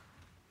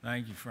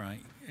Thank you,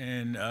 Frank.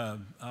 And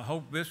I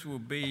hope this will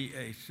be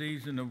a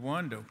season of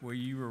wonder where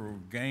you will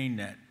gain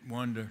that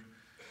wonder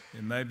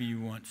that maybe you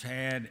once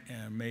had,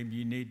 and maybe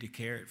you need to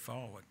carry it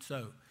forward.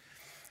 So,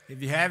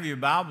 if you have your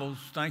Bibles,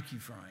 thank you,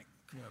 Frank,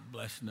 for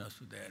blessing us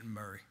with that, and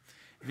Murray.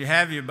 If you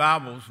have your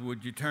Bibles,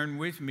 would you turn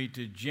with me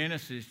to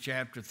Genesis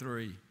chapter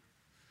 3?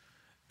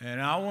 And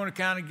I want to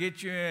kind of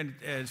get you in,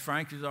 as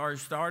Frank has already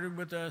started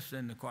with us,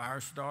 and the choir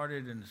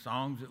started, and the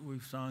songs that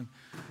we've sung,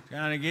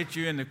 kind of get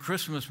you in the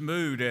Christmas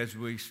mood as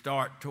we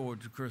start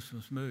towards the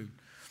Christmas mood.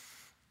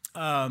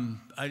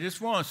 I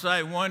just want to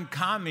say one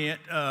comment.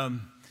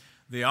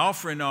 The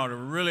offering ought to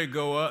really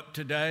go up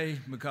today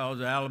because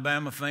of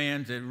Alabama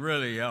fans. It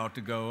really ought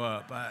to go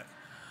up. I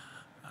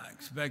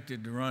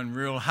expected to run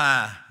real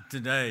high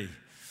today.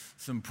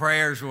 Some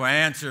prayers were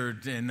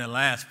answered in the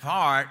last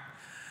part.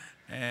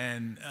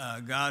 And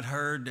God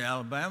heard the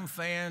Alabama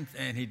fans,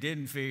 and he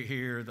didn't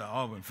hear the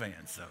Auburn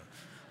fans. So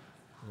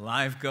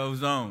life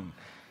goes on.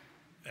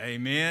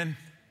 Amen?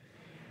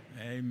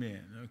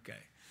 Amen. Okay.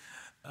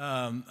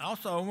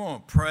 Also, I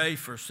want to pray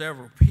for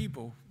several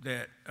people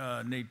that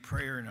need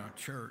prayer in our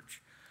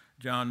church.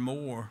 John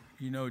Moore,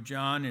 you know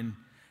John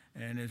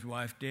and his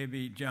wife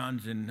Debbie.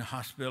 John's in the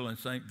hospital in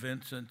St.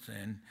 Vincent's,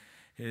 and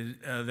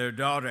their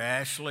daughter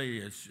Ashley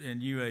is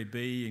in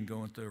UAB and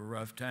going through a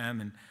rough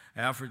time. And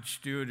Alfred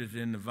Stewart is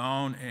in the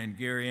Vaughn, and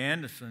Gary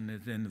Anderson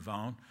is in the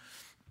Vaughn.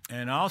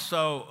 And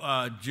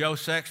also, Joe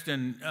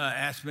Sexton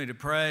asked me to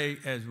pray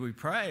as we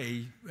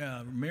pray,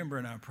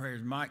 remembering our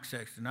prayers, Mike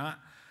Sexton.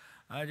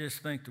 I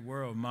just think the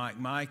world of Mike.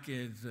 Mike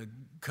is a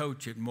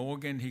coach at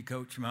Morgan. He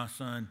coached my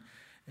son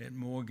at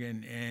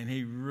Morgan, and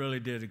he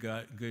really did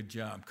a good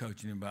job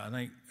coaching him. But I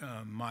think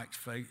Mike's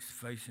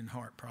facing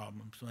heart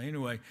problems. So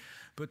anyway,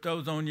 put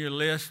those on your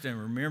list and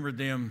remember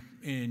them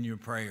in your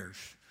prayers.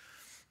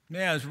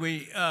 Now, as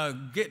we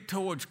get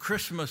towards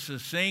Christmas, the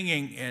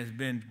singing has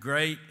been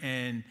great,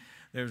 and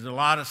there's a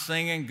lot of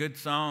singing, good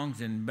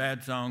songs and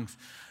bad songs,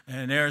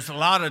 and there's a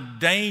lot of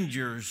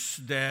dangers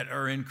that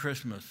are in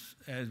Christmas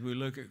as we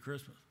look at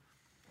Christmas.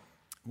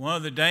 One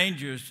of the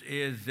dangers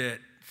is that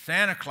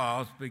Santa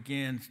Claus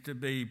begins to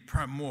be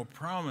more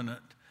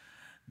prominent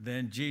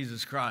than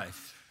Jesus Christ,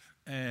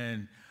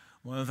 and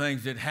one of the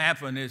things that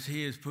happen is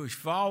he is pushed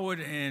forward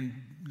and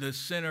the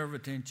center of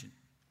attention.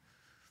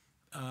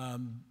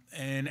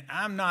 And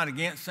I'm not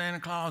against Santa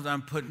Claus.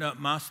 I'm putting up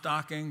my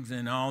stockings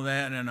and all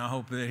that, and I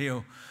hope that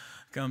he'll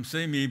come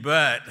see me.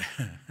 But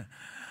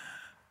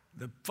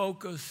the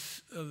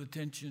focus of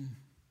attention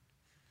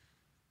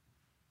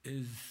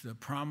is the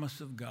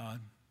promise of God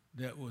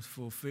that was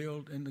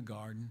fulfilled in the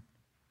garden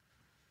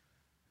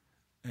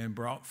and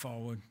brought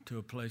forward to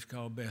a place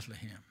called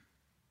Bethlehem.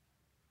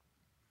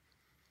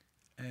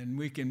 And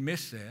we can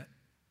miss that,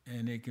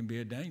 and it can be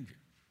a danger.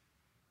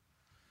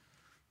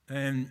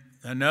 And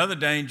another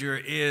danger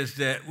is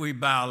that we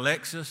buy a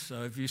Lexus.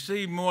 So if you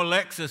see more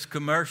Lexus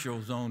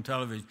commercials on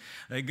television,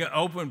 they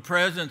open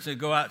presents and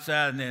go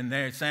outside, and then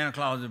there Santa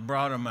Claus has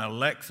brought them a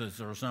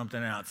Lexus or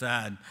something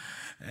outside,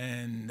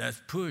 and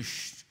that's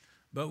pushed.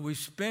 But we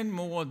spend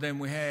more than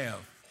we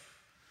have,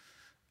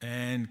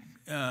 and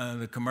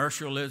the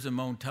commercialism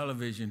on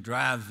television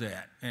drives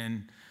that,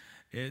 and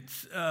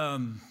it's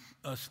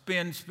a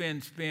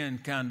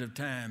spend kind of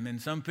time. And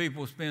some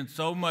people spend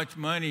so much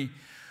money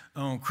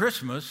on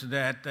Christmas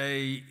that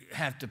they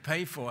have to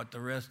pay for it the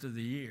rest of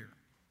the year.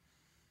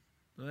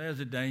 So there's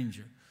a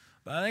danger.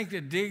 But I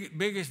think the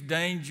biggest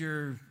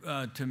danger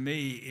to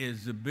me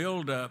is the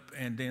build-up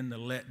and then the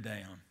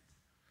letdown.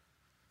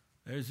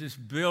 There's this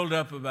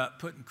build-up about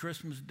putting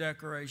Christmas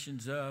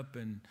decorations up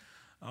and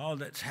all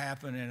that's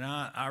happened, and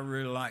I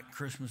really like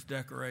Christmas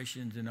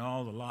decorations and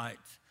all the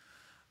lights.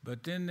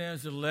 But then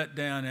there's a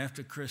letdown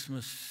after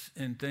Christmas,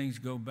 and things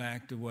go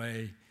back the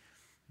way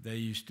they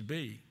used to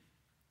be.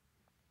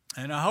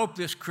 And I hope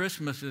this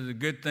Christmas is a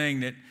good thing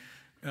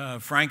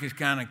that Frank has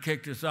kind of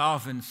kicked us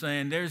off in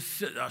saying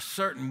there's a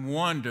certain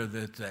wonder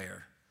that's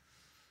there.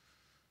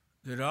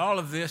 That all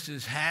of this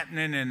is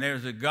happening, and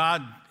there's a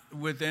God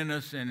within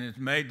us, and has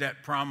made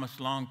that promise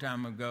a long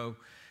time ago,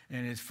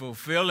 and is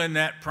fulfilling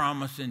that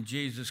promise in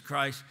Jesus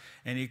Christ.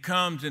 And he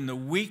comes in the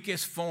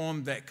weakest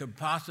form that could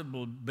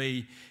possibly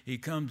be. He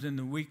comes in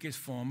the weakest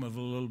form of a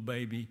little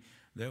baby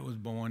that was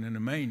born in a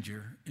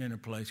manger in a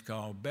place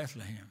called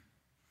Bethlehem.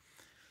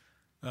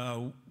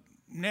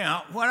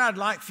 Now, what I'd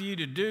like for you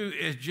to do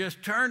is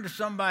just turn to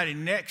somebody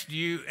next to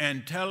you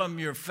and tell them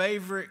your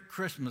favorite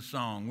Christmas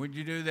song. Would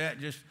you do that?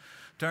 Just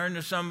turn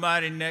to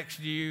somebody next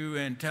to you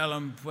and tell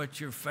them what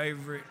your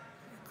favorite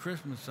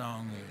Christmas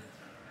song is.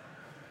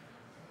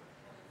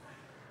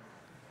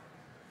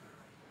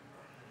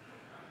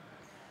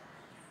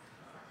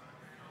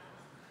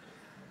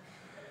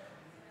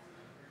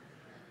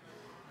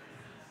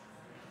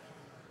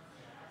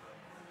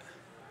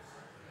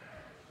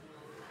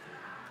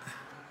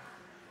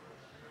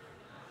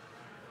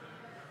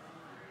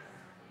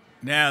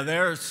 Now,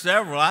 there are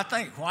several. I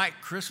think White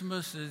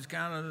Christmas is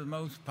kind of the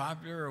most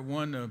popular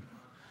one.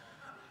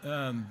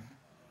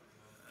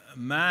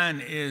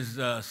 Mine is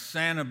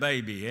Santa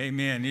Baby.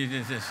 Amen. You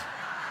just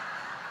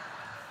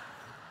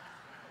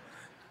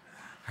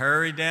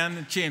hurry down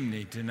the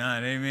chimney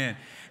tonight. Amen.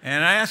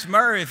 And I asked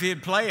Murray if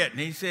he'd play it, and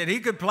he said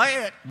he could play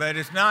it, but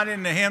it's not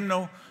in the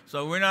hymnal,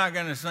 so we're not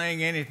going to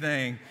sing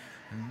anything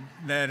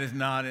that is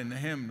not in the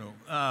hymnal.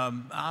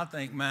 I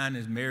think mine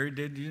is Mary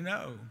Did You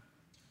Know?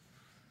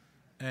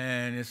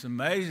 And it's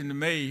amazing to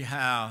me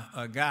how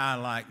a guy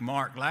like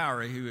Mark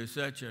Lowry, who is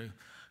such a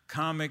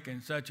comic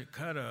and such a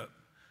cut-up,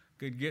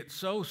 could get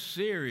so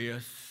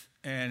serious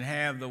and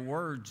have the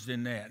words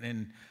in that.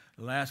 And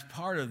the last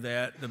part of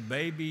that, the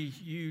baby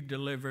you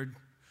delivered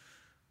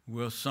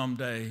will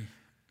someday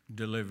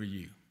deliver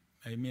you.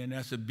 Amen.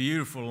 That's a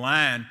beautiful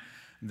line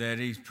that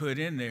he's put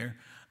in there.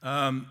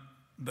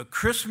 The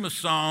Christmas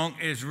song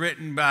is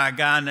written by a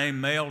guy named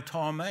Mel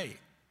Torme.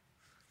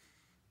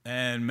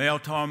 And Mel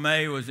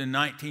Torme was in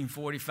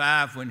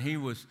 1945 when he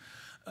was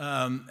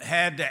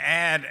had to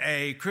add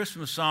a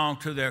Christmas song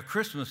to their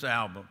Christmas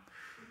album.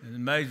 It's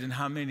amazing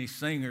how many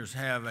singers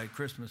have a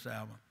Christmas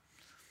album.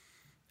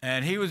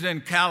 And he was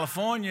in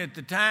California at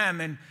the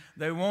time, and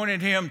they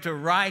wanted him to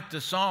write the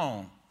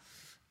song.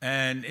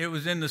 And it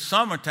was in the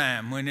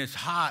summertime when it's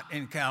hot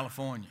in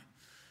California.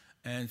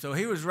 And so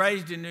he was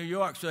raised in New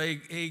York, so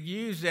he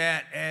used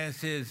that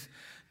as his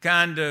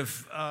kind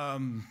of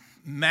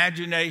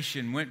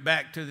imagination, went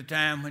back to the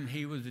time when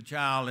he was a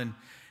child, and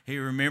he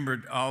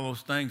remembered all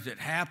those things that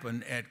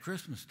happened at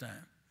Christmas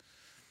time.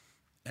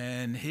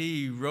 And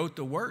he wrote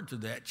the words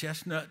of that,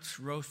 chestnuts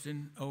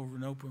roasting over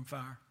an open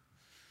fire.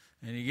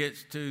 And he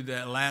gets to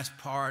that last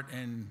part,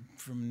 and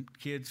from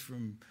kids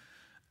from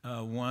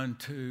 1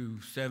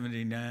 to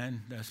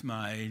 79, that's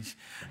my age,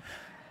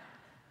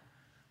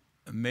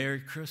 a Merry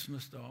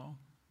Christmas to all.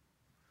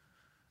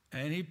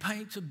 And he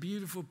paints a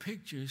beautiful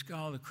picture. It's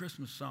called the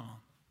Christmas song.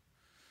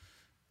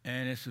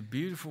 And it's a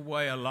beautiful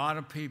way a lot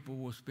of people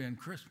will spend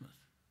Christmas,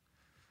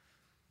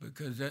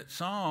 because that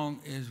song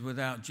is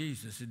without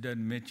Jesus. It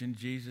doesn't mention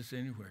Jesus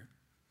anywhere.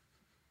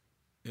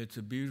 It's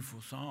a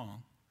beautiful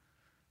song.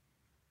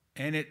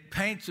 And it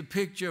paints a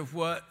picture of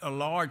what a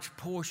large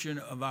portion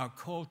of our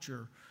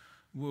culture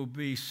will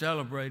be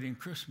celebrating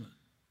Christmas.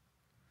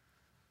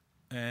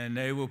 And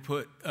they will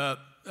put up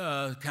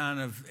kind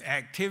of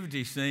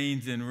activity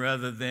scenes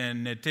rather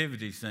than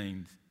nativity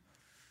scenes.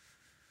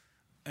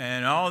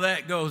 And all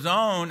that goes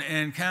on,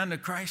 and kind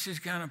of Christ is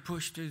kind of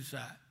pushed to the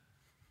side.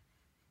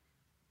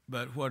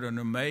 But what an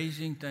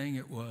amazing thing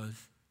it was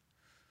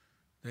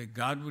that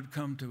God would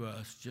come to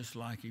us just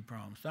like he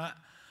promised.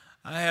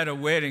 I had a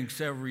wedding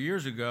several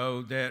years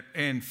ago that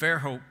in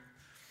Fairhope,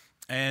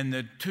 and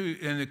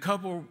the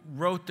couple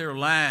wrote their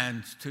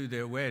lines to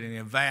their wedding,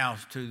 their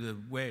vows to the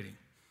wedding.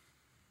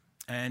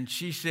 And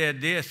she said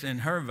this in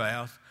her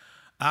vows: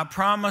 I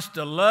promise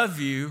to love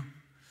you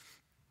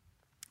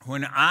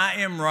when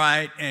I am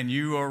right and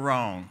you are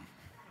wrong.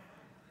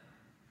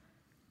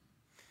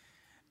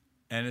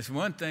 And it's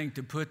one thing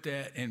to put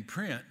that in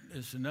print.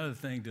 It's another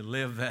thing to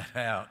live that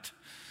out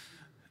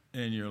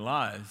in your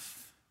lives.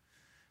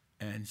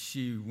 And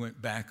she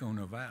went back on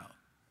her vow.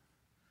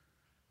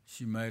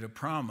 She made a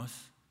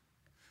promise,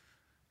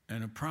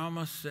 and a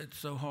promise that's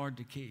so hard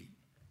to keep.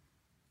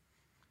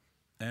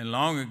 And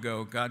long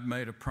ago, God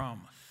made a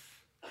promise.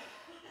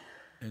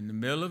 In the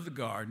middle of the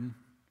garden,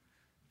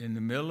 in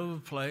the middle of a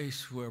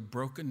place where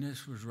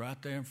brokenness was right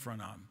there in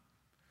front of him,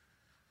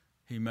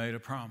 he made a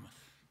promise.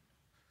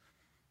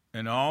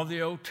 And all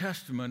the Old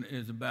Testament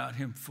is about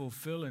him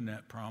fulfilling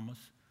that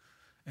promise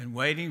and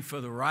waiting for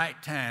the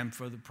right time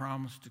for the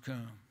promise to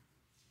come.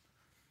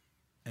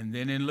 And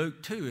then in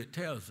Luke 2, it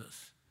tells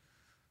us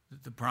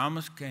that the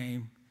promise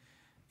came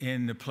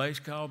in the place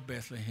called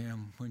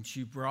Bethlehem when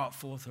she brought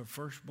forth her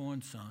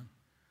firstborn son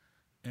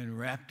and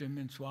wrapped him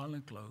in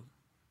swaddling clothes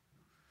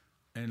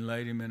and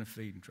laid him in a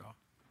feeding trough.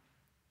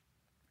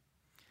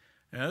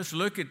 Now let's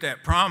look at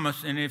that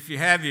promise, and if you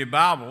have your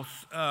Bibles,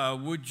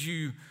 would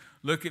you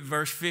look at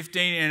verse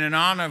 15, and in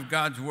honor of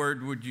God's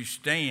word, would you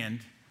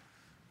stand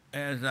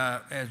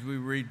as we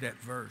read that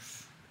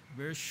verse?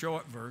 Very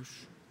short verse,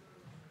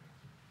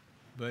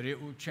 but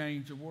it will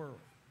change the world.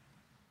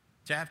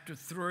 Chapter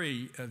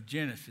 3 of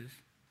Genesis,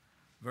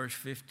 verse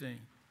 15.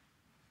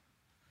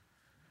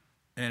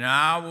 And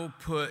I will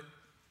put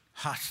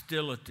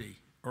hostility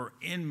or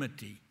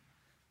enmity,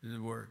 is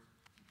the word,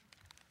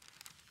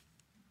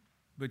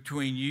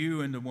 between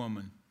you and the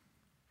woman,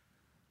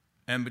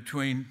 and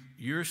between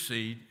your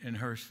seed and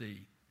her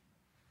seed.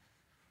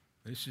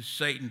 This is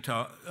Satan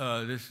talk.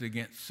 This is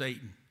against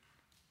Satan.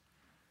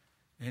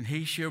 And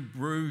he shall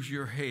bruise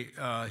your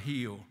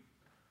heel,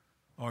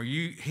 or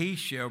he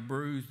shall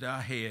bruise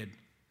thy head.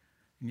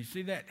 And you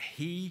see that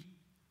he?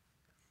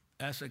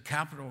 That's a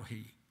capital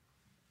He.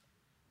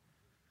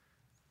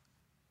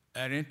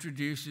 That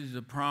introduces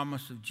the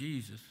promise of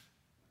Jesus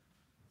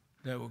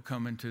that will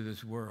come into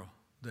this world,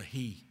 the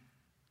He.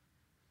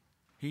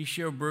 He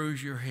shall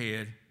bruise your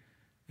head,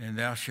 and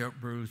thou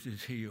shalt bruise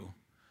his heel.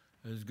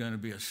 There's going to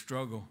be a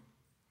struggle.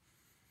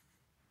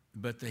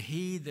 But the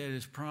He that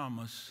is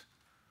promised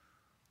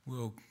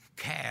will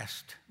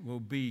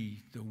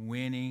be the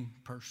winning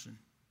person.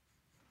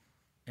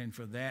 And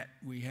for that,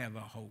 we have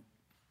a hope.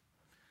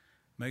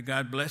 May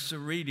God bless the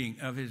reading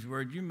of his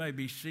word. You may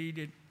be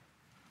seated.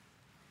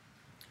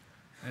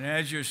 And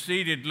as you're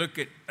seated, look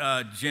at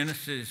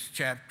Genesis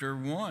chapter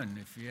 1,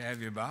 if you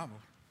have your Bible.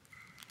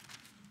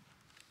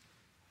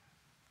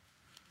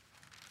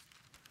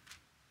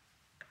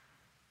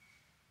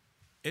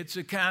 It's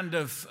a kind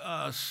of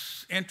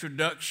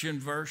introduction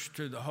verse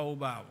to the whole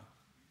Bible.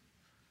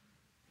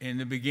 In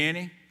the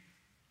beginning,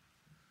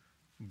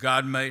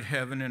 God made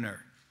heaven and earth.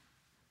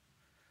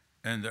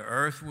 And the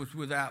earth was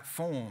without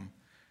form,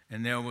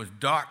 and there was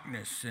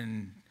darkness,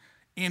 and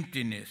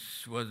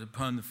emptiness was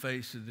upon the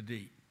face of the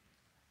deep.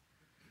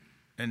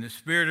 And the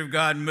Spirit of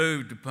God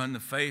moved upon the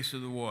face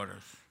of the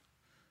waters.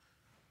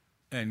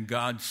 And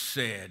God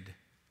said,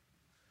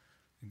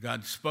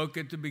 God spoke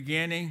at the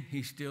beginning,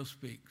 he still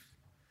speaks.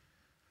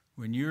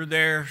 When you're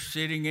there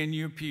sitting in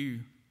your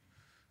pew,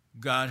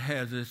 God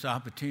has this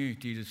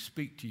opportunity to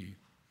speak to you.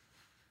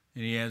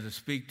 And he has to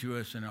speak to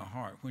us in our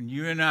heart. When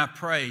you and I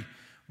pray,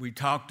 we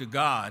talk to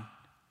God.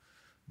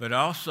 But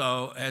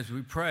also, as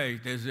we pray,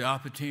 there's the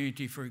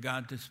opportunity for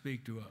God to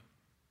speak to us.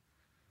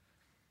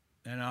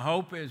 And I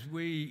hope as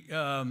we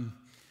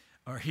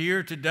are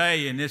here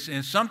today,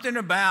 and something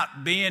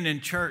about being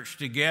in church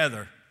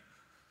together,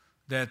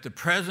 that the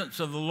presence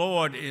of the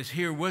Lord is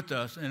here with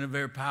us in a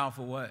very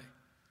powerful way.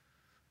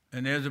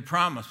 And there's a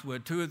promise, where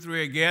 2 or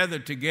 3 are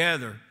gathered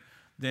together,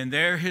 then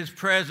there his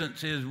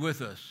presence is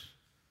with us.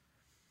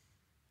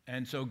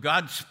 And so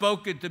God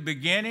spoke at the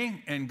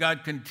beginning, and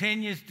God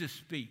continues to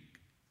speak.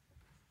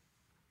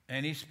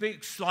 And he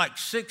speaks like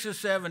 6 or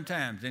 7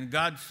 times. And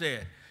God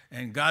said,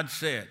 and God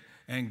said,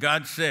 and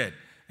God said,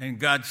 and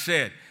God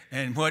said.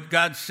 And what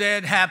God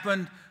said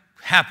happened.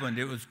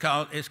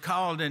 It's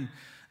called in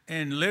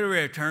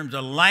literary terms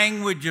a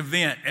language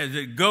event. As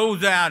it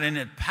goes out in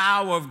the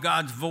power of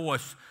God's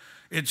voice,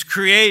 it's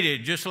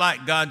created just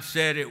like God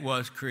said it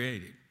was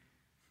created.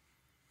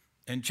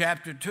 In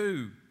chapter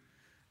 2,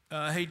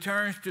 he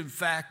turns to the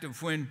fact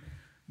of when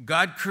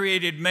God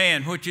created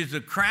man, which is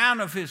the crown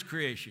of his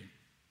creation.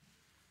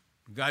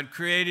 God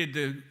created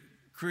the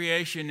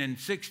creation in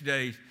 6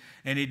 days,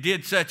 and he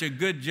did such a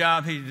good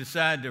job, he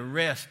decided to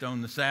rest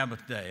on the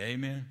Sabbath day.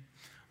 Amen?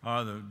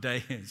 Or the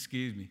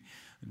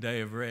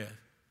day of rest.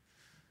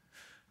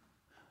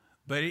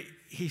 But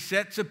he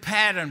sets a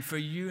pattern for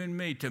you and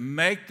me to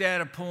make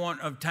that a point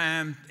of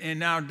time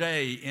in our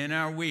day, in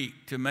our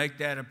week, to make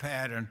that a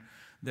pattern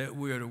that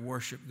we are to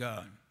worship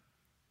God.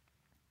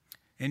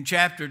 In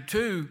chapter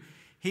 2,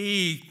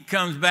 he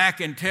comes back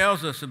and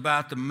tells us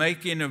about the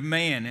making of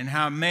man and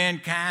how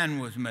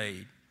mankind was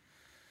made.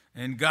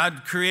 And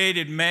God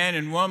created man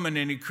and woman,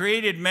 and he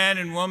created man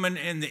and woman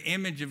in the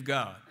image of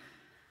God.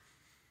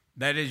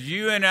 That is,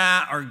 you and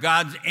I are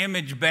God's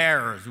image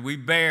bearers. We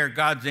bear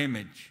God's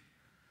image.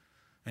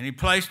 And he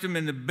placed them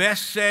in the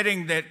best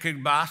setting that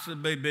could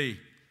possibly be.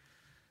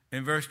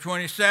 In verse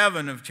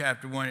 27 of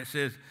chapter 1, it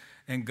says,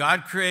 and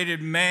God created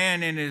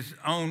man in his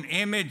own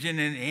image, and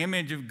in the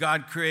image of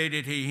God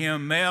created he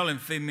him, male and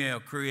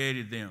female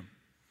created them.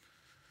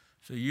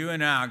 So you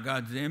and I are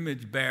God's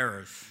image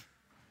bearers.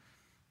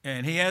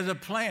 And he has a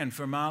plan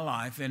for my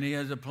life, and he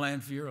has a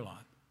plan for your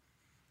life.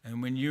 And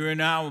when you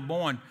and I were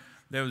born,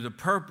 there was a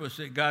purpose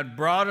that God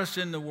brought us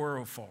in the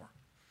world for.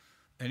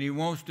 And he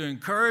wants to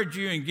encourage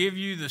you and give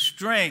you the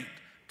strength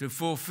to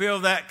fulfill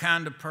that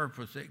kind of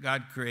purpose that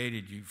God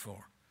created you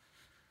for.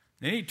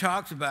 Then he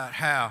talks about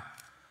how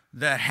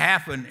that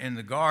happened in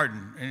the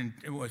garden, in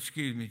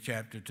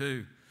chapter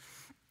 2.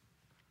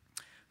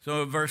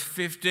 So verse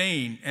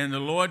 15, and the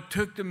Lord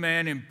took the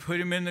man and put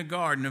him in the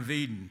Garden of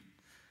Eden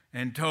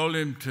and told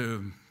him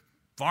to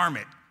farm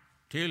it,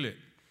 till it,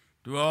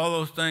 do all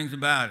those things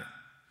about it.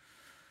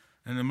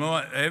 And the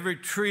Lord, every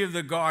tree of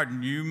the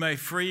garden you may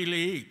freely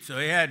eat. So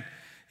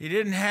he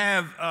didn't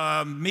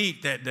have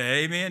meat that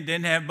day, amen?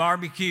 Didn't have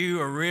barbecue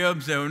or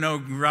ribs. There were no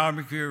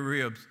barbecue or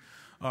ribs.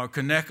 Or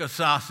Conecuh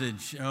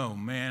sausage. Oh,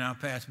 man, I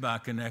passed by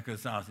Conecuh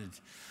sausage,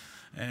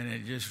 and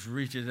it just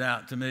reaches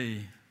out to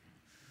me.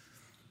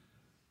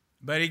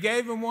 But he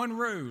gave him one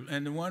rule,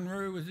 and the one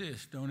rule was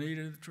this: don't eat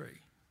of the tree.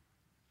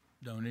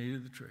 Don't eat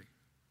of the tree.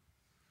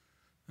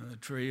 The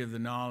tree of the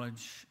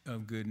knowledge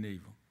of good and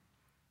evil.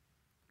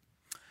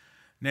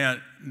 Now,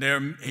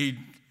 he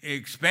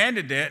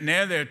expanded that.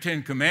 Now there are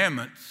 10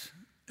 commandments,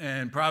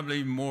 and probably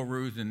even more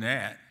rules than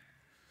that.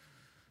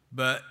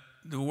 But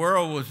the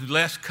world was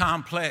less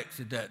complex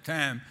at that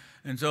time,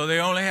 and so they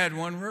only had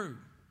one rule.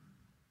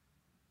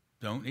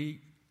 Don't eat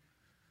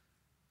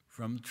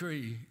from the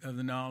tree of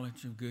the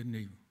knowledge of good and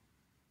evil.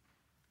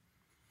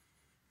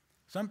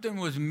 Something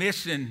was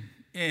missing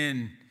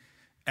in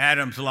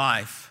Adam's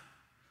life.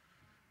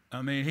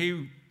 I mean,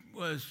 he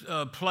was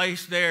a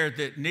place there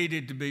that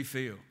needed to be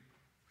filled.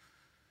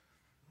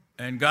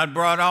 And God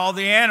brought all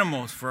the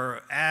animals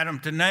for Adam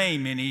to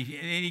name, and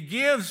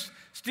he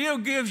still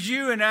gives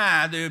you and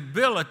I the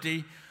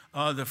ability,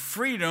 the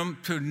freedom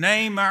to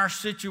name our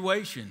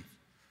situation.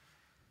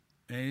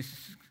 And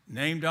he's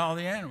named all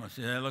the animals.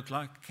 So that looks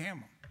like a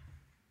camel,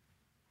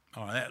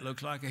 or that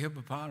looks like a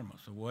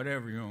hippopotamus, or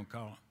whatever you want to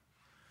call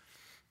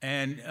it.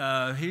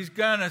 And he's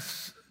going to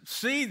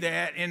see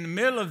that in the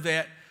middle of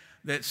that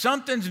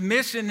something's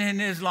missing in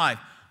his life.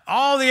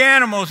 All the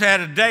animals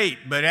had a date,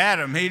 but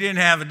Adam, he didn't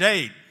have a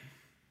date.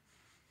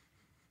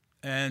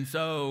 And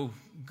so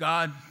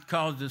God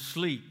caused a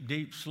sleep,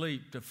 deep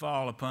sleep, to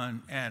fall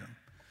upon Adam.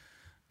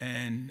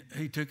 And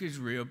he took his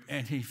rib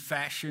and he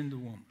fashioned the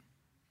woman.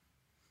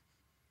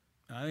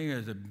 I think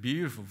it's a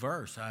beautiful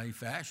verse, how he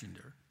fashioned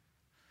her.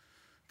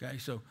 Okay,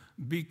 so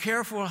be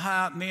careful,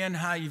 men,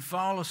 how you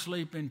fall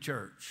asleep in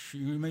church.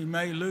 You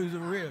may lose a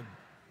rib.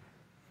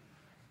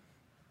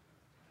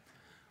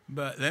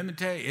 But let me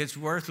tell you, it's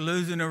worth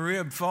losing a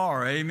rib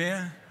for,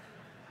 amen?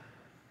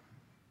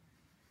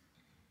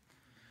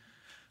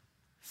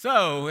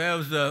 So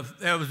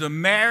there was a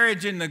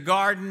marriage in the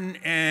garden,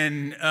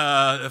 and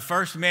the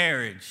first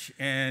marriage,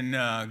 and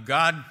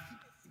God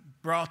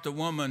brought the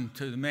woman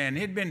to the man.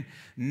 He'd been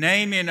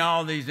naming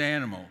all these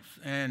animals,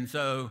 and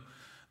so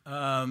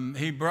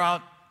he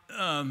brought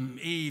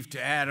Eve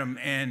to Adam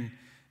and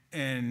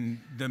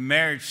the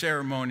marriage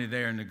ceremony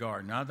there in the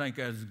garden. I think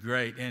that's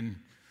great,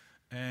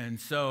 and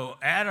so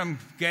Adam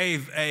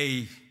gave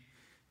a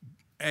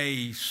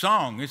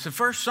song. It's the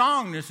first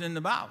song that's in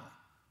the Bible.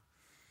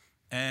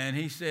 And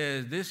he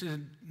says, this is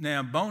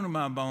now bone of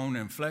my bone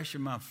and flesh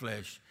of my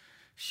flesh,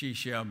 she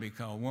shall be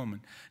called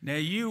woman. Now,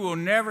 you will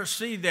never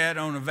see that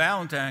on a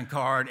Valentine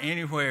card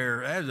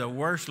anywhere. That's the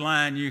worst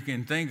line you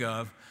can think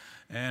of.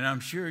 And I'm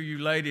sure you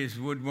ladies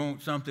would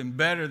want something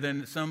better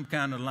than, some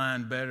kind of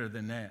line better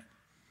than that.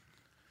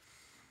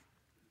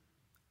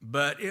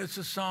 But it's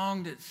a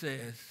song that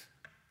says,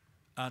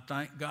 I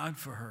thank God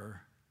for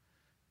her,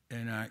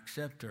 and I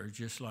accept her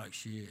just like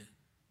she is.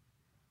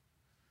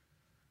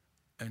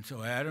 And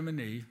so Adam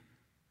and Eve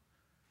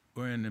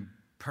were in the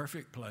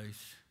perfect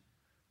place,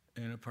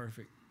 in a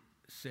perfect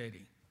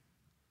setting.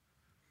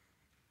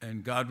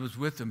 And God was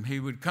with them. He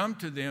would come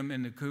to them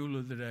in the cool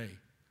of the day.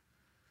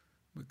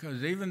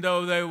 Because even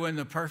though they were in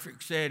the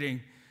perfect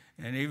setting,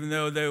 and even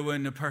though they were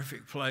in the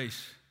perfect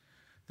place,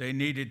 they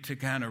needed to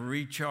kind of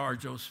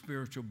recharge those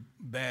spiritual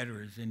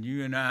batteries. And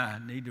you and I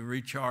need to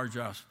recharge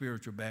our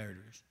spiritual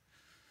batteries.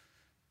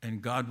 And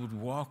God would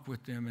walk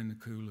with them in the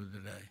cool of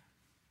the day.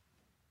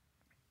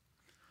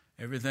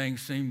 Everything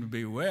seemed to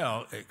be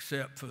well,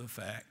 except for the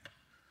fact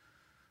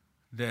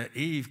that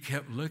Eve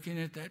kept looking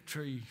at that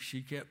tree.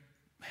 She kept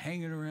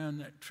hanging around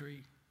that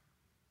tree.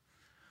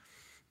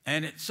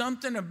 And it's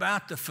something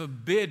about the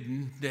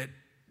forbidden that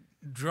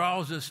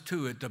draws us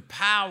to it, the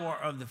power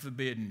of the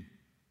forbidden.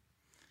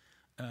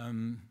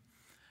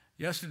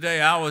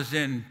 Yesterday I was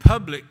in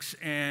Publix,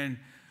 and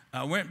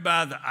I went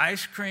by the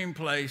ice cream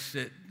place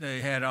that they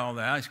had all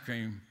the ice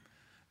cream,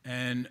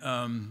 and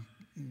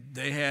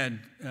they had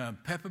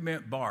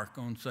peppermint bark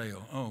on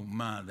sale. Oh,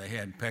 my, they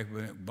had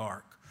peppermint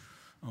bark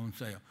on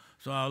sale.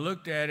 So I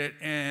looked at it,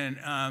 and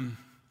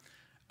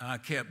I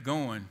kept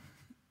going.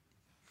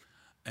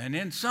 And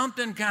then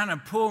something kind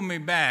of pulled me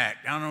back.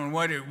 I don't know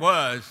what it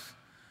was.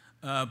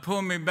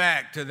 Pulled me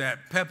back to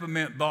that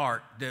peppermint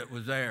bark that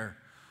was there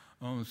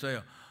on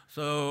sale.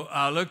 So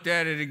I looked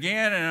at it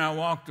again, and I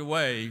walked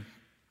away.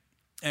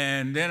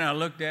 And then I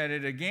looked at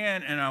it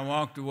again, and I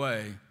walked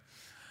away.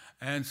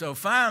 And so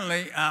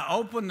finally, I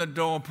opened the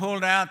door,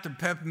 pulled out the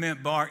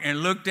peppermint bark, and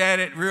looked at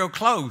it real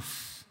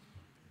close.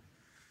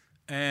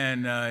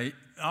 And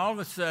all of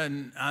a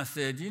sudden, I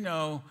said, you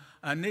know,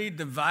 I need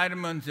the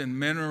vitamins and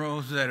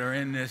minerals that are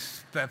in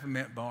this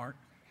peppermint bark.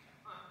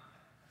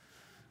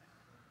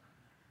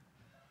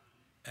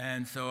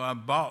 And so I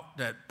bought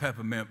that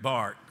peppermint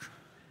bark.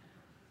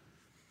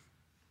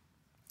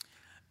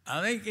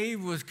 I think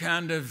Eve was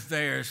kind of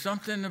there.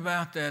 Something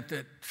about that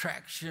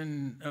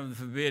traction of the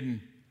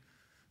forbidden,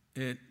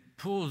 it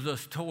pulls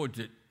us towards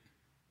it.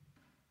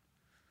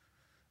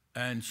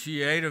 And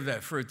she ate of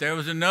that fruit. There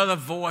was another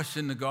voice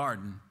in the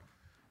garden,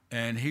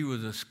 and he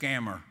was a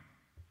scammer.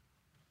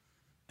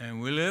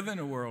 And we live in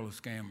a world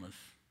of scammers.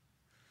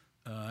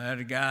 I had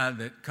a guy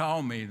that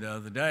called me the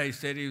other day,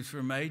 said he was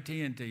from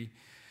AT&T.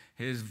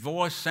 His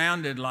voice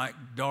sounded like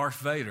Darth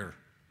Vader.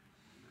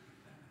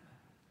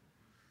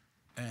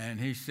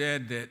 And he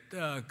said that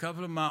a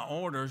couple of my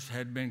orders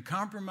had been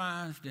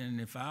compromised,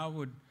 and if I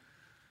would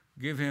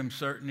give him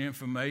certain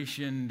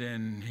information,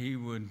 then he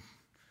would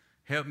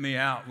help me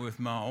out with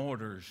my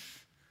orders.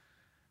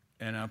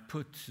 And I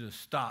put the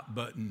stop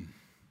button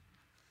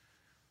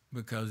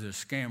because they're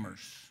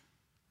scammers.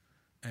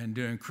 And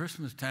during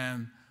Christmas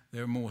time,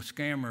 there are more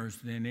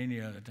scammers than any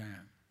other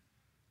time.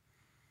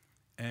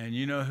 And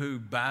you know who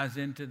buys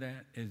into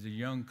that? Is the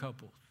young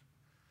couples,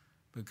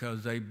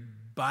 because they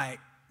buy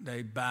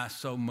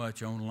so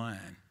much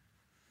online,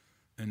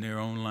 and they're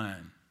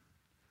online.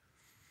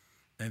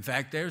 In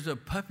fact, there's a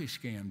puppy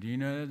scam. Do you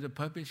know there's a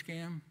puppy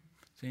scam?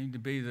 Seems to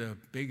be the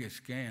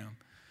biggest scam.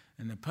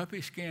 And the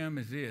puppy scam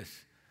is this.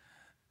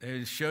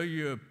 They show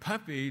you a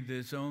puppy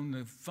that's on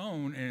the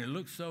phone, and it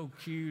looks so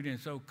cute and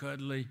so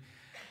cuddly,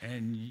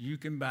 and you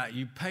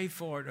pay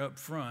for it up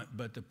front,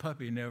 but the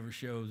puppy never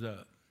shows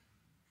up.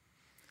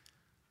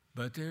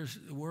 But there's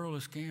the world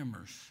of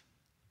scammers.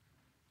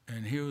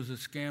 And here was a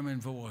scamming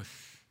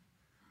voice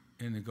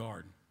in the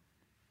garden.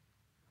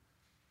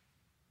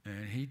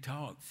 he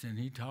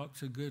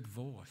talks a good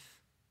voice.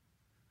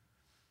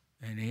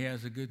 And he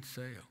has a good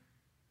sail.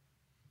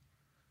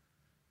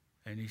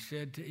 And he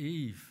said to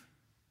Eve,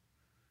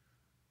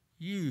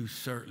 you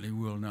certainly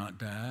will not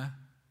die.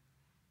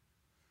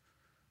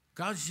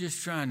 God's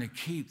just trying to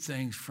keep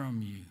things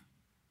from you.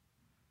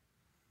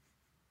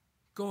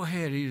 Go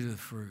ahead, eat of the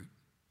fruit.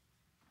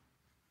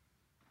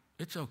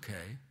 It's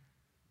okay.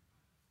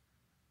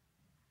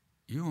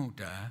 You won't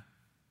die.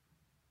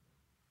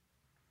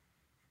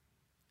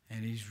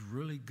 And he's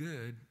really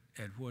good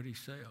at what he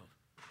sells.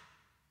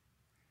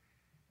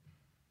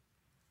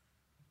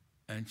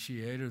 And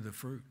she ate of the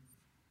fruit.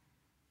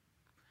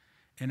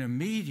 And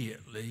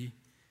immediately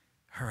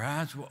her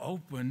eyes were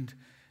opened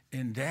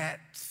in that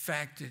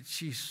fact that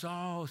she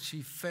saw,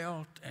 she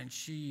felt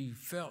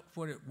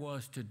what it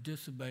was to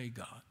disobey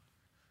God.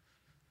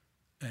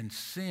 And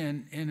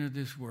sin entered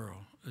this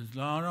world. It's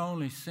not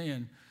only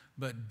sin,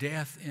 but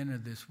death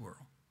entered this world.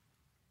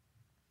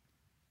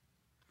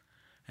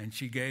 And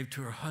she gave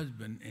to her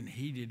husband, and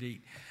he did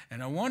eat.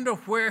 And I wonder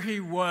where he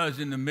was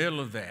in the middle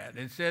of that.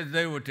 It says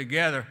they were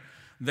together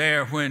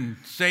there when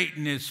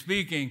Satan is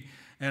speaking,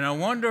 and I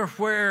wonder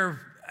where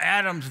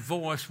Adam's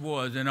voice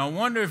was. And I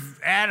wonder if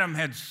Adam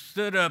had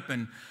stood up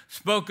and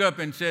spoke up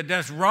and said,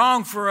 that's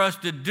wrong for us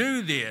to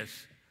do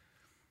this.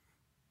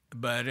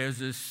 But there's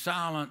this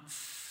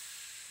silence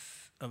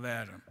of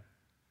Adam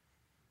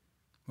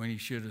when he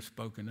should have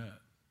spoken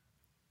up.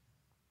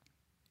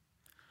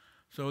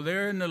 So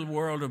they're in the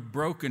world of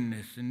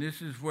brokenness, and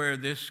this is where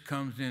this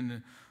comes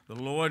in. The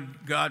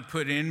Lord God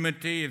put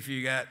enmity. If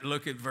you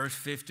look at verse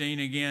 15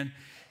 again,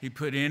 he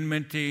put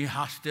enmity,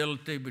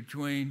 hostility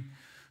between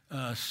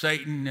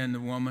Satan and the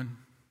woman.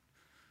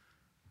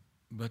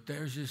 But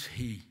there's this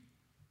he.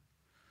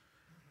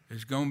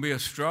 There's going to be a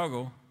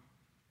struggle,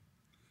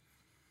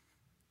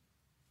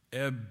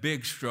 a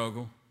big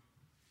struggle.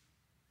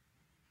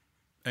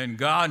 And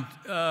God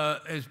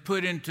has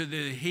put into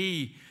the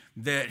he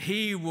that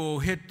he will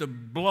hit the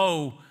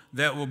blow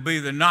that will be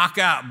the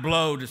knockout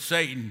blow to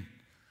Satan.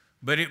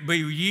 But it will be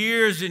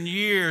years and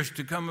years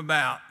to come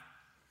about.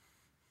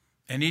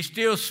 And he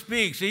still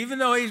speaks, even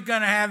though he's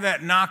going to have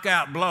that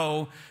knockout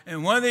blow.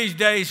 And one of these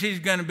days he's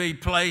going to be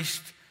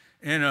placed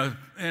in a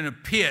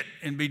pit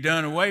and be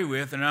done away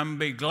with. And I'm going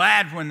to be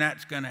glad when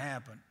that's going to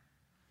happen.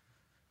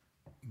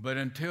 But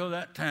until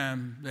that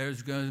time,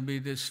 there's going to be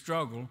this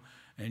struggle.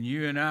 And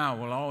you and I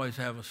will always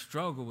have a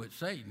struggle with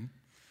Satan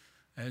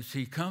as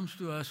he comes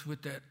to us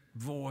with that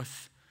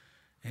voice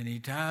and he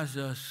talks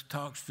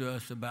to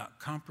us about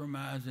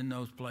compromise in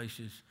those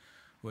places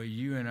where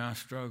you and I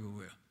struggle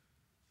with.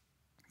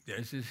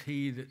 This is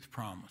he that's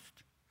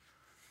promised.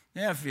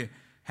 Now, if you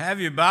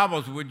have your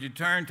Bibles, would you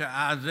turn to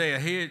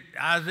Isaiah?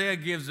 Isaiah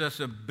gives us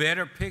a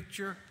better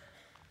picture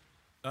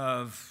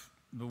of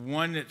the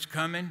one that's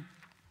coming.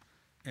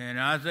 And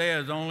Isaiah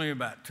is only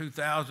about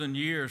 2,000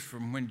 years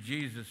from when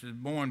Jesus is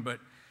born, but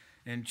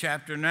in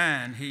chapter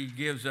 9, he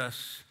gives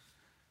us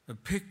a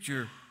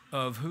picture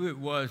of who it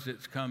was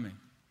that's coming.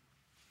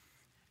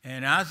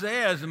 And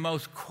Isaiah is the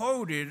most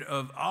quoted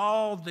of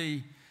all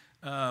the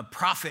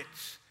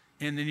prophets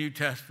in the New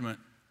Testament.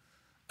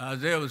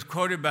 Isaiah was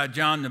quoted by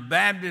John the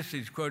Baptist.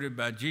 He's quoted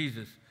by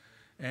Jesus.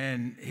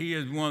 And he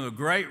is one of the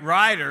great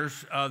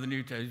writers of the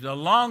New Testament. He's the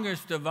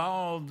longest of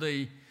all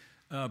the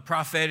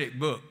prophetic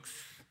books.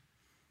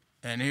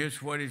 And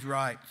here's what he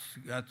writes.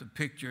 Got the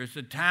picture. It's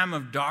a time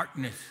of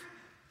darkness.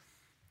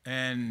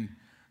 And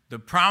the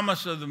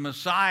promise of the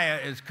Messiah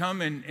is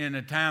coming in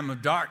a time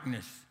of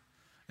darkness.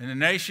 And the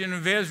nation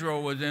of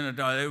Israel was in a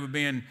dark. They were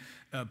being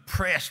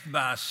pressed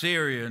by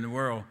Assyria in the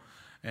world.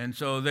 And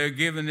so they're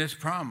given this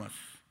promise.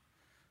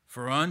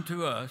 For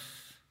unto us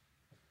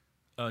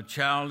a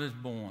child is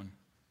born.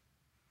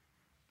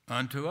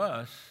 Unto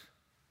us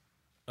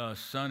a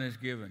son is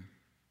given.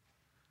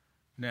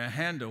 Now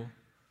Handel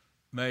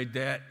made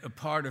that a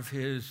part of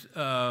his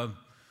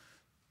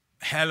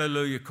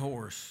Hallelujah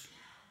chorus.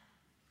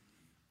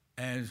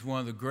 And is one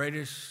of the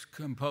greatest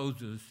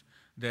composers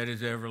that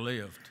has ever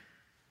lived.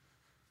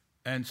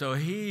 And so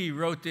he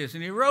wrote this.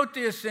 And he wrote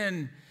this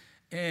and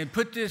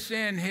put this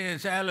in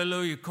his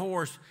Hallelujah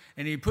chorus.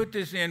 And he put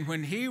this in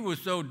when he was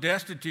so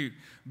destitute.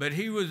 But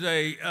he was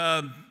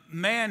a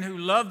man who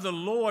loved the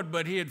Lord,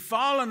 but he had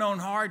fallen on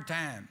hard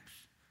times.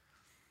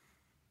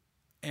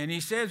 And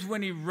he says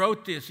when he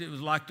wrote this, it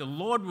was like the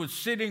Lord was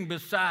sitting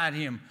beside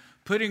him,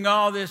 putting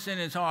all this in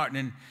his heart.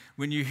 And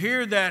when you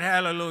hear that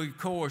Hallelujah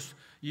chorus,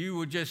 you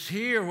will just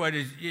hear what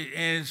is,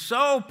 and it's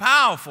so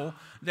powerful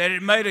that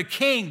it made a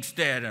king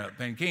stand up.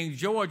 And King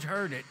George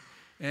heard it,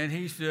 and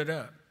he stood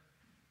up.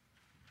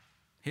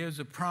 Here's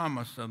the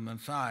promise of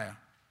Messiah.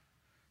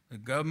 The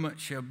government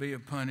shall be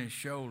upon his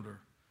shoulder,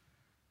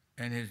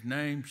 and his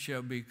name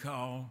shall be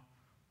called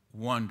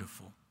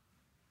Wonderful.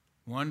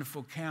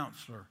 Wonderful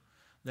Counselor.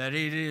 That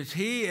it is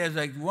he, as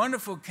a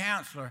wonderful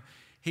counselor,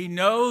 he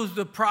knows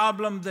the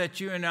problem that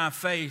you and I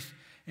face,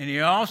 and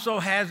he also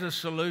has a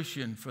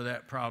solution for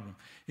that problem.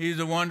 He's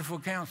a wonderful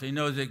counselor. He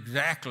knows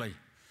exactly.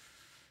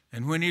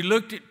 And when he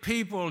looked at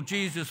people,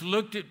 Jesus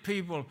looked at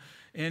people,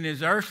 in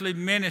his earthly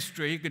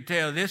ministry, he could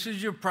tell, this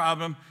is your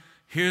problem,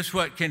 here's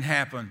what can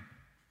happen.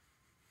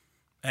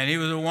 And he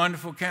was a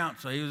wonderful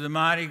counselor. He was a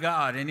mighty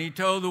God. And he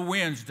told the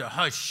winds to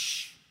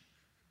hush.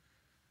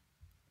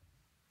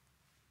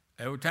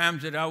 There were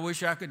times that I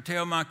wish I could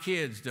tell my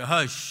kids to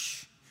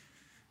hush.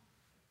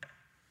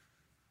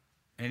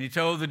 And he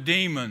told the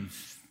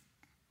demons,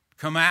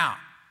 come out.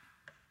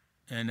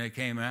 And they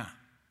came out.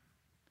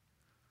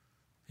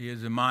 He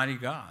is a mighty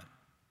God.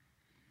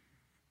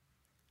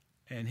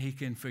 And he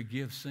can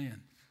forgive sins.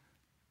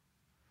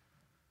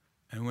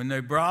 And when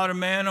they brought a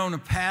man on a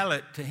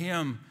pallet to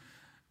him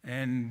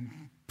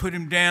and put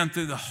him down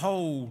through the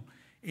hole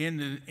in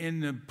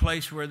the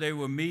place where they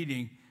were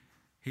meeting,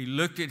 he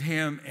looked at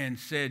him and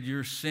said,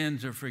 your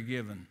sins are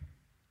forgiven.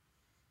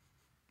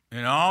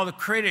 And all the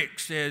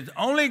critics said,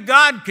 only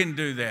God can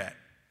do that.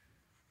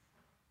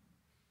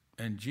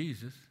 And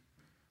Jesus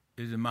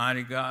is a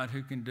mighty God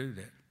who can do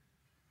that.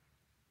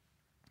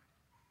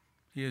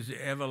 He is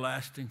the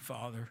everlasting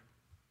Father.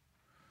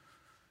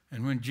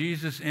 And when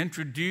Jesus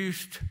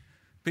introduced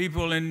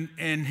people in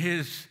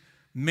his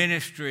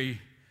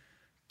ministry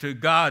to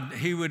God,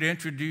 he would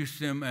introduce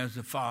them as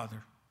the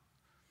Father.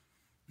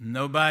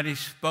 Nobody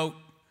spoke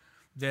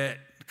that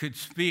could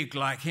speak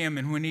like him.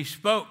 And when he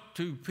spoke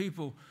to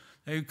people,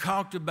 they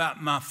talked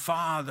about my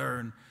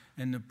Father,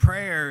 and the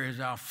prayer is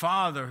our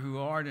Father who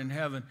art in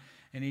heaven.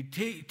 And he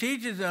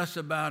teaches us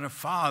about a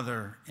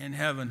Father in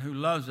heaven who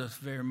loves us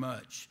very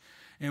much.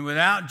 And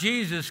without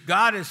Jesus,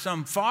 God is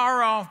some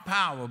far-off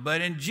power. But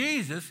in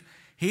Jesus,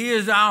 he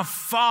is our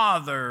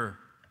Father.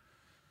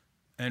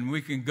 And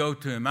we can go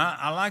to him.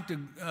 I like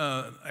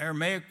the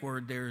Aramaic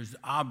word there is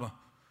Abba.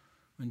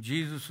 When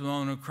Jesus was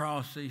on the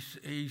cross,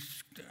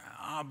 he's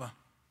Abba.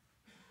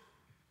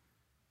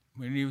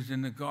 When he was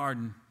in the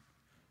garden,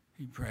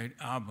 he prayed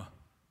Abba.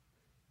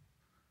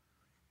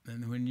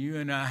 And when you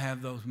and I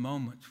have those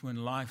moments when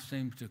life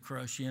seems to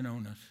crush in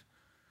on us,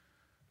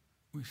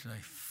 we say,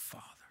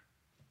 Father.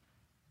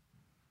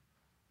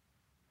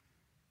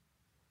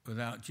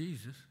 Without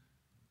Jesus,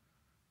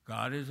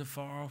 God is a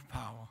far-off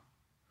power.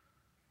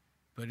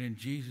 But in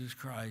Jesus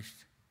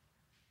Christ,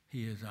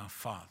 he is our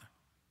Father.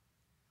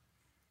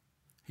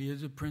 He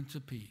is a Prince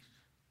of Peace.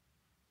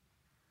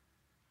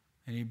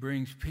 And he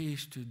brings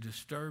peace to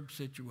disturbed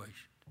situations.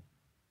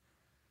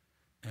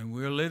 And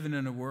we're living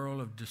in a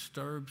world of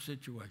disturbed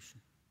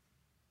situations.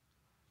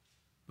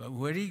 But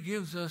what he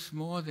gives us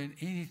more than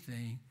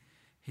anything,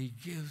 he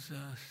gives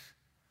us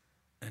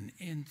an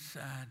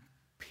inside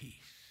peace.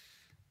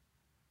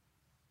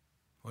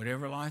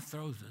 Whatever life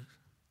throws us,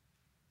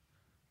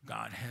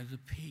 God has a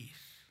peace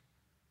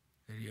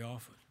that he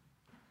offers.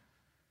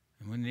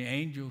 And when the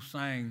angels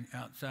sang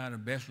outside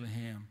of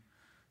Bethlehem,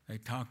 they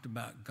talked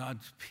about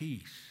God's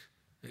peace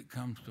that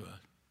comes to us.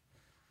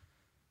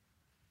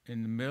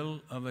 In the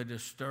middle of a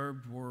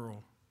disturbed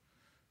world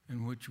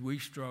in which we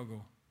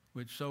struggle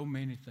with so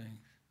many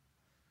things,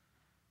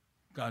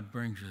 God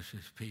brings us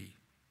his peace.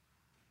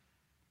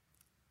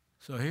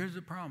 So here's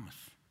the promise.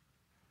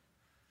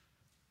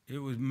 It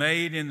was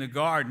made in the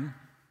garden.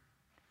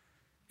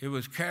 It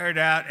was carried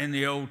out in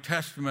the Old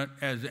Testament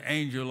as the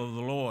angel of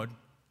the Lord.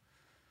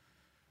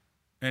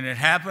 And it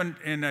happened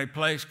in a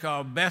place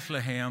called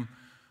Bethlehem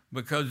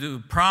because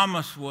the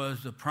promise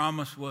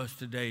was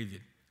to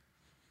David.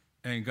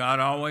 And God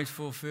always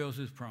fulfills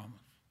his promise.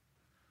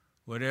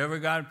 Whatever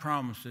God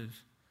promises,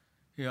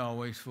 he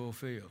always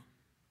fulfills.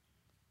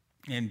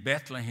 In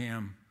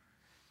Bethlehem,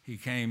 he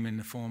came in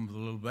the form of a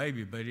little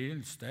baby, but he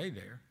didn't stay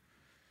there.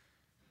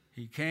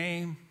 He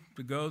came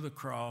to go to the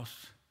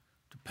cross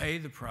to pay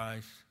the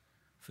price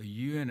for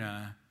you and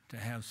I to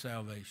have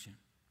salvation.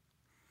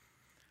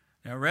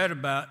 Now, I read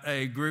about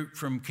a group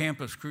from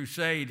Campus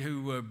Crusade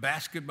who were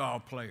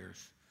basketball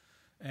players.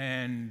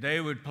 And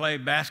they would play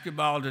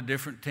basketball to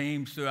different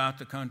teams throughout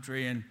the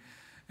country.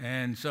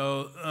 And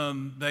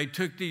so they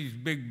took these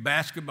big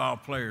basketball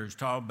players,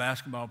 tall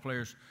basketball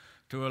players,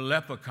 to a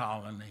leper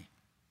colony.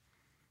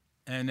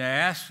 And they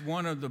asked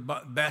one of the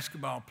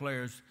basketball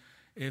players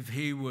if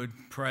he would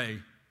pray.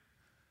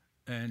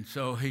 And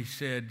so he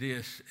said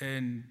this.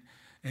 And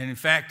in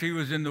fact, he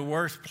was in the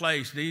worst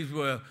place. These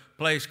were a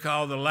place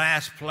called the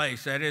last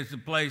place. That is the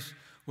place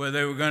where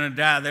they were going to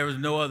die. There was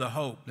no other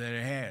hope that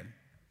it had.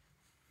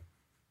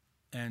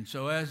 And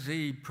so as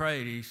he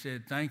prayed, he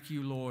said, thank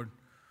you, Lord,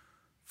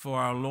 for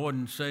our Lord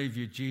and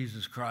Savior,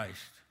 Jesus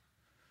Christ.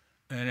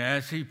 And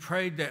as he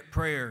prayed that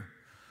prayer,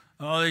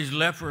 all these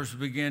lepers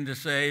began to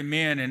say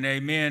amen and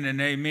amen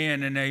and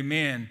amen and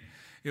amen.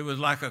 It was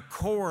like a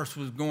chorus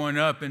was going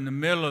up in the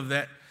middle of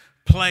that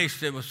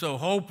place that was so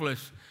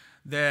hopeless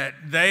that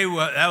that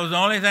was the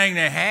only thing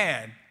they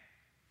had.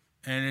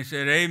 And they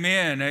said,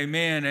 amen,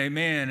 amen,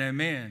 amen,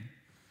 amen.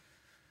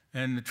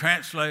 And the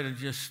translator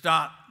just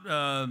stopped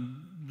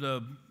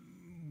the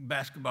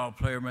basketball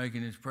player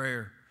making his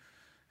prayer.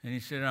 And he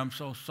said, I'm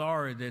so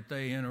sorry that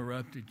they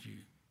interrupted you.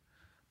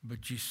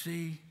 But you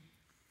see,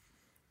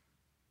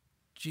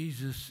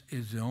 Jesus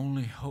is the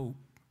only hope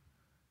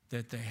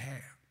that they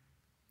have.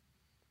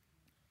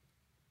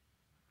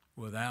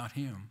 Without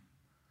him,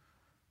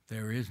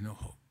 there is no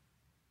hope.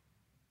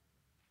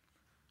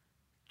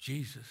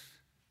 Jesus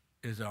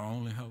is our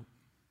only hope.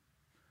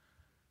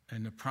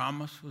 And the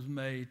promise was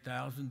made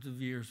thousands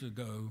of years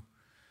ago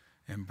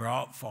and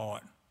brought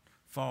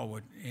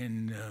forward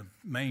in the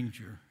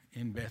manger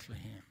in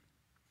Bethlehem.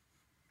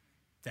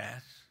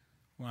 That's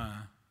why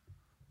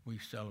we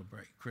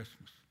celebrate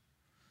Christmas.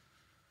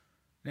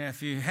 Now,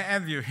 if you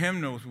have your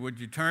hymnals, would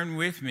you turn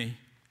with me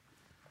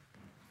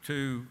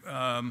to,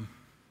 I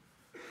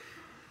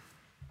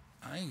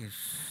think it's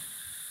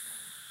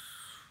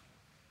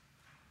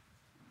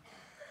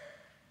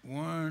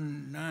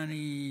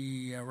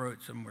 190, I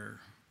wrote somewhere.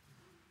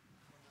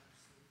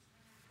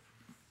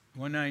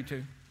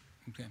 192,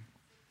 okay.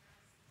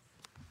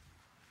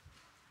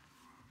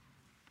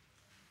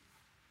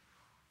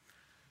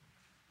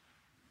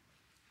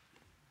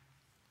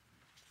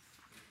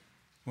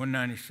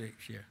 $196,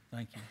 yeah,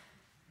 thank you.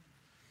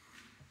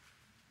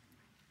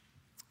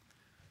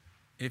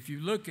 If you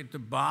look at the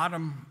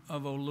bottom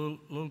of a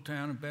little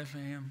town of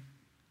Bethlehem,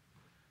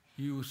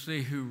 you will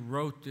see who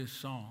wrote this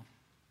song.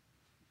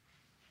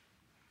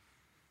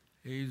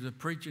 He's a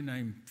preacher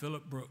named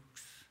Philip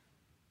Brooks.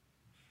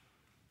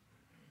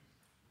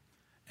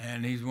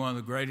 And he's one of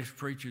the greatest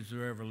preachers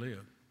who ever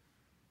lived.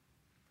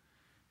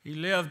 He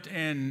lived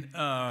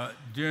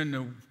during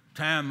the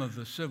time of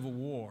the Civil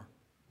War.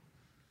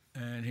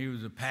 And he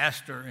was a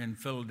pastor in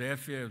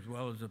Philadelphia as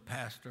well as a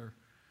pastor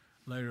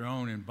later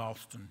on in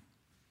Boston.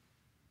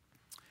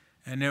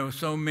 And there were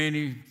so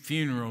many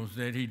funerals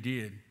that he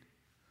did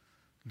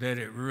that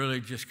it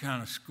really just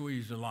kind of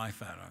squeezed the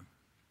life out of him.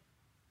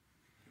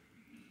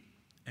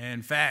 And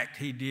in fact,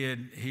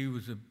 he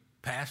was a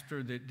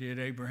pastor that did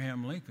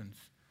Abraham Lincoln's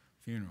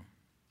funeral.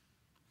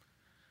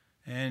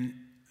 And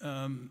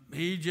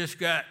he just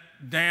got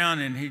down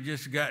and he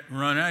just got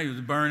run out. He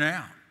was burned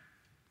out.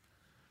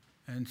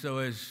 And so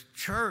his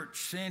church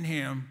sent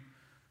him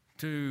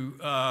to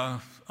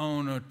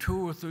on a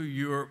tour through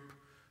Europe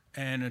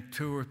and a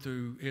tour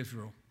through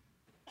Israel.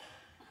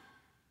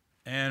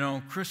 And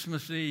on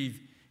Christmas Eve,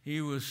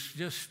 he was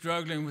just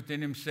struggling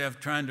within himself,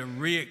 trying to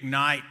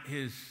reignite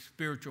his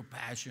spiritual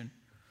passion,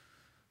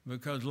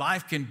 because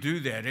life can do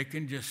that. It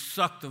can just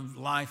suck the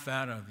life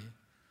out of you.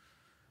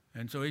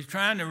 And so he's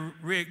trying to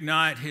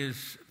reignite his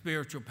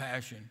spiritual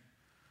passion.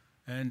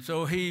 And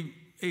so he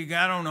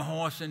got on a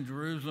horse in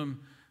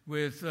Jerusalem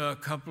with a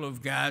couple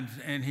of guides,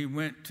 and he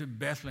went to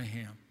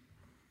Bethlehem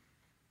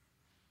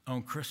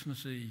on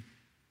Christmas Eve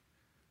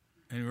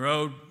and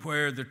rode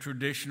where the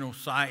traditional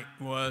site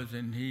was,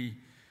 and he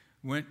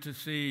went to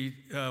see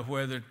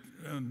where the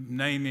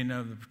naming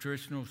of the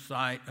traditional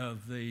site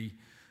of the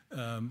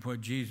where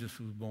Jesus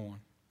was born.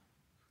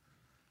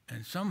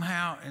 And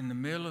somehow in the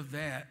middle of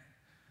that,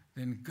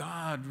 then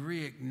God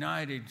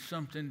reignited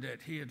something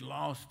that he had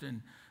lost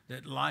and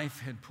that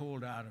life had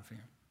pulled out of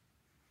him.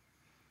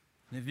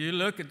 If you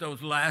look at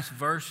those last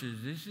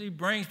verses, he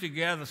brings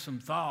together some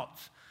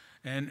thoughts.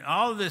 And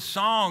all of this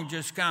song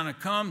just kind of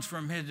comes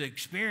from his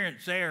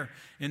experience there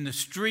in the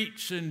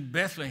streets in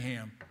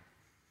Bethlehem.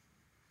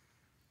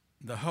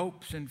 The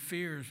hopes and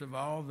fears of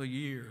all the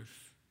years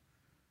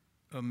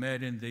are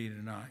met in thee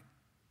tonight.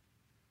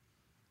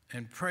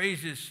 And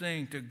praises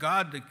sing to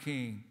God the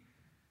King,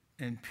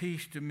 and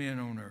peace to men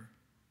on earth.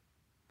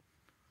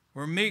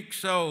 Where meek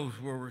souls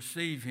will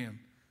receive him,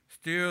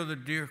 still the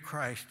dear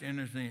Christ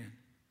enters in.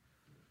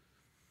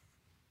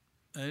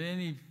 At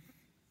any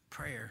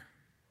prayer,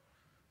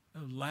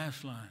 the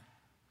last line,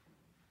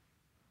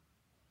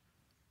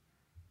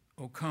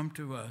 oh, come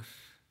to us,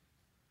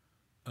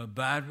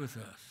 abide with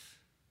us,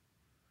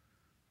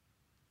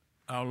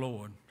 our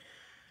Lord,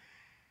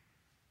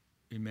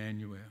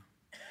 Emmanuel.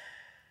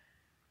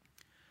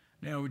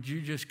 Now, would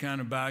you just kind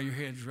of bow your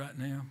heads right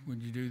now?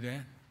 Would you do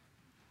that?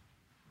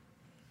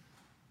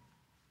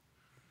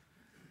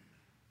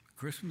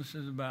 Christmas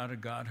is about a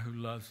God who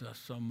loves us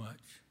so much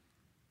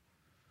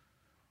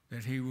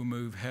that he will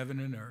move heaven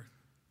and earth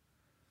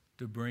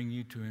to bring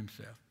you to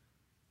himself.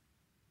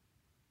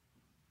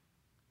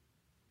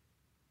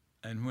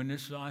 And when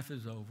this life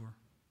is over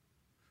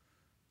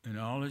and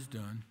all is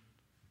done,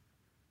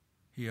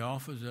 he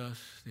offers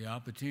us the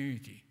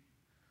opportunity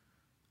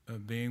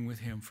of being with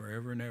him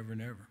forever and ever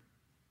and ever.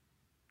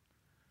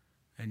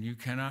 And you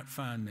cannot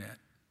find that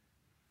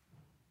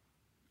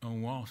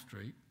on Wall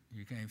Street.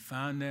 You can't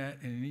find that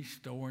in any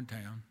store in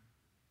town.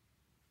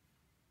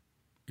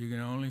 You can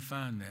only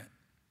find that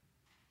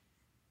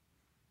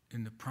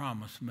in the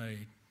promise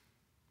made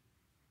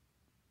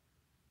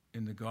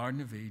in the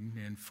Garden of Eden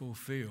and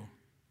fulfilled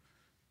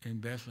in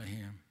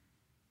Bethlehem.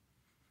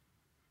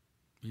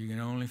 You can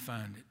only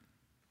find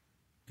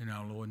it in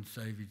our Lord and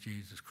Savior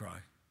Jesus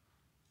Christ.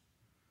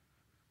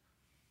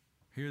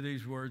 Hear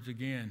these words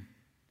again.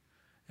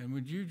 And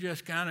would you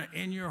just kind of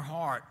in your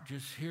heart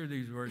just hear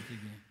these words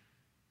again?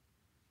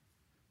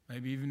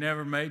 Maybe you've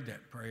never made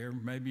that prayer.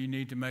 Maybe you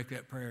need to make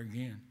that prayer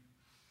again.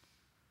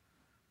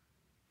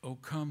 Oh,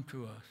 come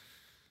to us.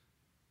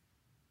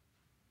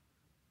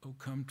 Oh,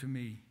 come to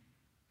me.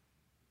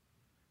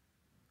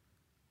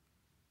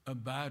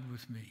 Abide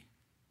with me.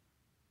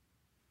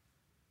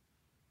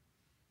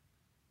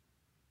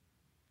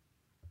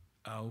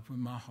 I open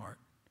my heart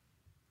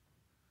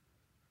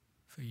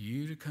for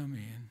you to come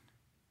in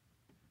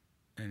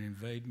and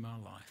invade my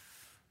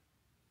life.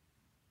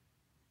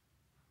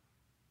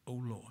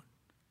 Oh Lord,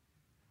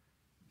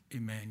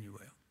 Emmanuel.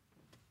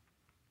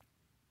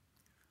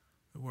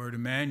 The word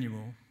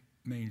Emmanuel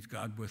means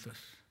God with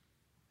us.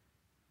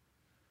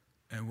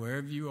 And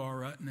wherever you are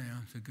right now,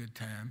 it's a good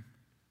time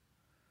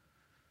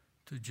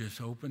to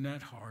just open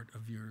that heart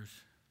of yours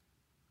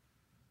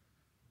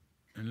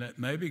and let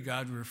maybe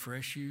God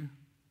refresh you.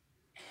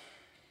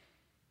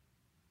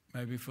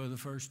 Maybe for the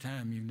first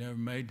time you've never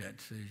made that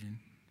decision.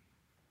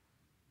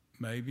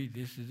 Maybe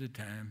this is the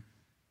time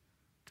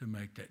to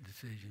make that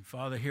decision.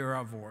 Father, hear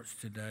our voice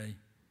today.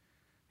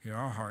 Hear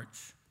our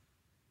hearts.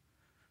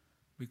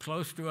 Be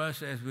close to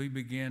us as we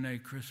begin a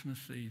Christmas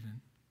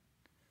season.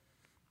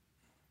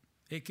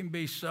 It can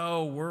be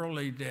so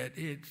worldly that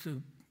it's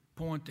a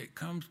point that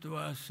comes to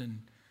us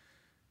and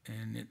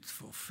it's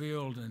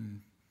fulfilled,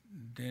 and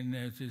then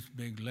there's this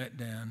big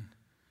letdown,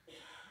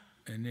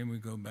 and then we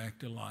go back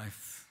to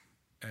life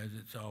as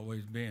it's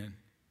always been.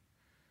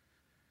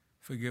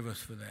 Forgive us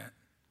for that.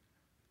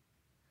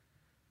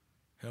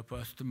 Help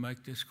us to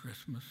make this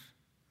Christmas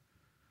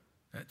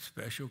that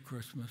special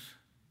Christmas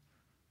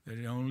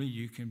that only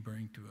you can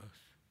bring to us.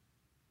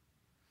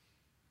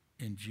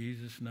 In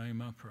Jesus'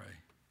 name I pray.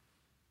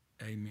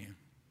 Amen.